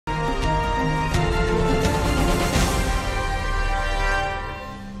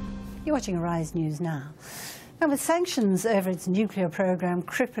You're watching Arise News now. Now, with sanctions over its nuclear program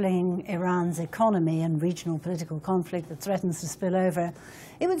crippling Iran's economy and regional political conflict that threatens to spill over,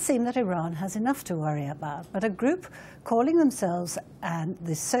 it would seem that Iran has enough to worry about. But a group calling themselves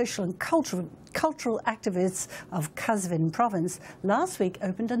the social and cultural activists of Qazvin province last week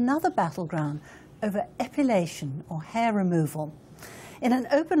opened another battleground over epilation or hair removal. In an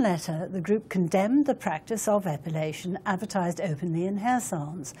open letter, the group condemned the practice of epilation advertised openly in hair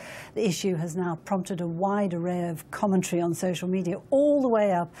salons. The issue has now prompted a wide array of commentary on social media, all the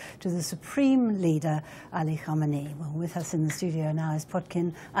way up to the supreme leader, Ali Khamenei. Well, with us in the studio now is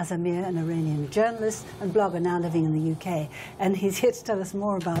Potkin Azarmehr, an Iranian journalist and blogger now living in the UK. And he's here to tell us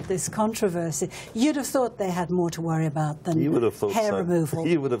more about this controversy. You'd have thought they had more to worry about than hair removal.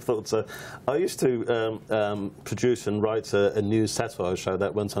 You would have thought so. I used to produce and write a news satire show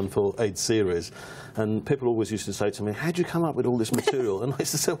that went on for 8 series, and people always used to say to me, "How do you come up with all this material?" And I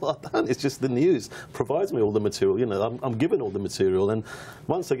used to say, "Well, I don't. It's just the news provides me all the material. You know, I'm given all the material." And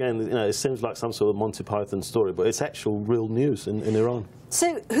once again, you know, it seems like some sort of Monty Python story, but it's actual real news in Iran.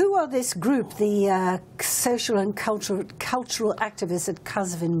 So, who are this group, the social and cultural activists at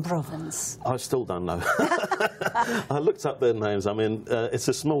Qazvin province? I still don't know. I looked up their names. I mean, it's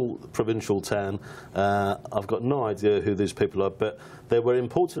a small provincial town. I've got no idea who these people are, but they were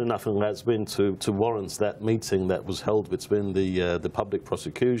important enough in Qazvin to warrant that meeting that was held between the public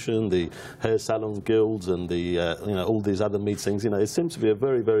prosecution, the hair salon guilds, and the you know, all these other meetings. You know, it seems to be a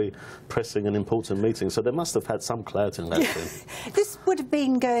very, very pressing and important meeting. So they must have had some clout in that thing. This would have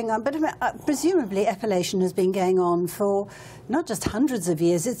been going on, but presumably epilation has been going on for not just hundreds of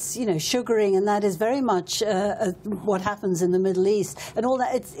years. It's, you know, sugaring, and that is very much what happens in the Middle East and all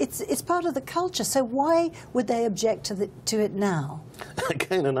that. It's part of the culture. So why would they object to it now?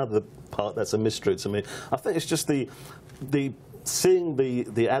 Again, another part that's a mystery to me. I think it's just seeing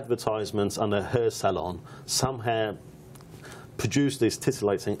the advertisements on a hair salon somehow produce these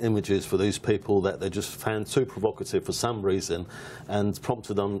titillating images for these people that they just found too provocative for some reason, and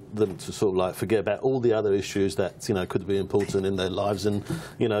prompted them to sort of like forget about all the other issues that, you know, could be important in their lives, and,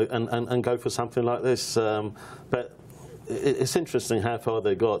 you know, and go for something like this. But it's interesting how far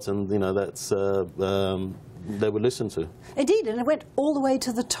they got, and, you know, that's they were listened to. Indeed, and it went all the way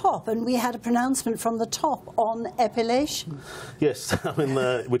to the top, and we had a pronouncement from the top on epilation. Yes, I mean,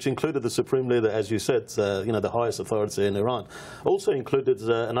 which included the supreme leader, as you said, you know, the highest authority in Iran. Also included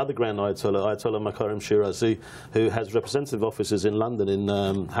another Grand Ayatollah, Ayatollah Makarim Shirazi, who has representative offices in London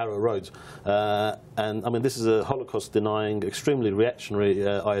in Harrow Road. And I mean, this is a Holocaust-denying, extremely reactionary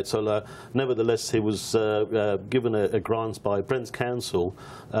Ayatollah. Nevertheless, he was given a grant by Brent's Council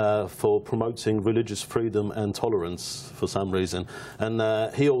for promoting religious freedom and tolerance for some reason, and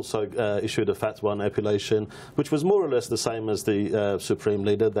he also issued a fatwa on epilation, which was more or less the same as the supreme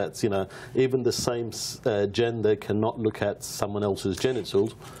leader, that, you know, even the same gender cannot look at someone else's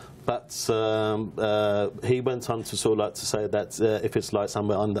genitals. But he went on to sort of like to say that if it's like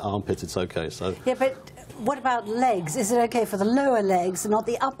somewhere under the armpit, it's okay. So yeah, but what about legs? Is it okay for the lower legs and not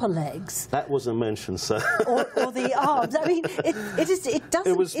the upper legs? That wasn't mentioned, sir. Or the arms. I mean, it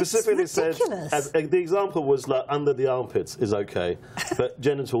doesn't. It was specifically said. The example was like under the armpits is okay, but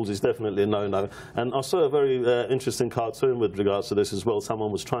genitals is definitely a no-no. And I saw a very interesting cartoon with regards to this as well.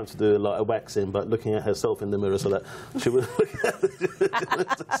 Someone was trying to do like a waxing, but looking at herself in the mirror so that she would look at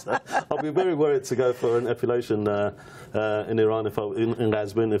the I'll be very worried to go for an epilation in Iran in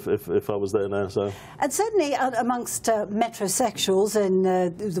Qazvin if I was there now. So. And certainly amongst metrosexuals in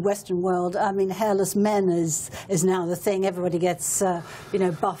the Western world, I mean, hairless men is now the thing. Everybody gets you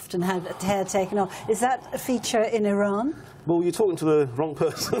know, buffed and had hair taken off. Is that a feature in Iran? Well, you're talking to the wrong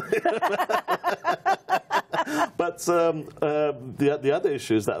person. But the other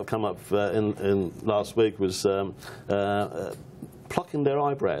issues that have come up in last week was plucking their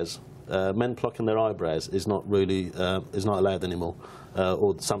eyebrows. Men plucking their eyebrows is not really is not allowed anymore,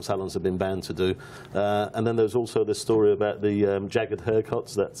 or some salons have been banned to do. And then there's also the story about the jagged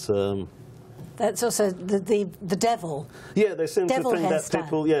haircuts. That's also the devil. Yeah, they seem devil to think that hairstyle.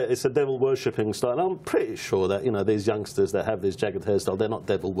 people, yeah, it's a devil worshipping style. And I'm pretty sure that, you know, these youngsters that have this jagged hairstyle, they're not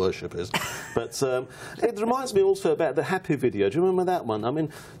devil worshippers. But it reminds me also about the Happy video. Do you remember that one? I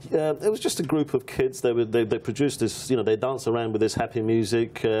mean, it was just a group of kids. They produced this, you know, they danced around with this happy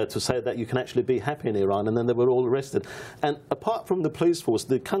music to say that you can actually be happy in Iran, and then they were all arrested. And apart from the police force,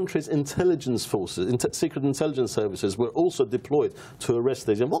 the country's intelligence forces, secret intelligence services, were also deployed to arrest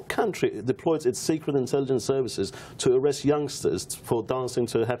these. And what country deployed its secret intelligence services to arrest youngsters for dancing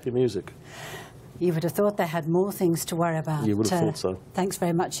to happy music? You would have thought they had more things to worry about. You would have thought so. Thanks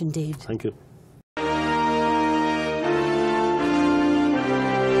very much indeed. Thank you.